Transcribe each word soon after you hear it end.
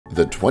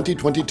The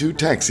 2022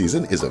 tax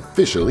season is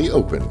officially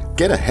open.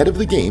 Get ahead of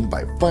the game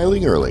by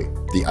filing early.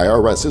 The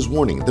IRS is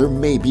warning there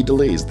may be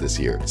delays this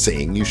year,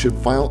 saying you should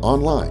file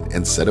online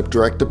and set up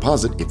direct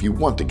deposit if you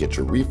want to get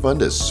your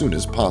refund as soon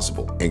as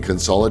possible. And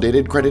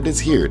Consolidated Credit is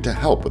here to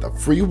help with a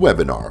free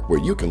webinar where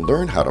you can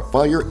learn how to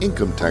file your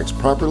income tax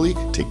properly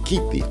to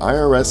keep the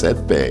IRS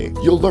at bay.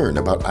 You'll learn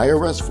about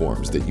IRS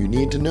forms that you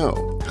need to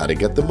know, how to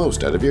get the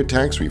most out of your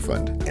tax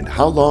refund, and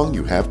how long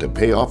you have to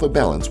pay off a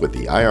balance with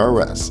the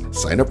IRS.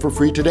 Sign up for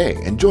free today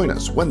and join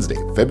us Wednesday,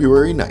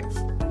 February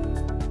 9th.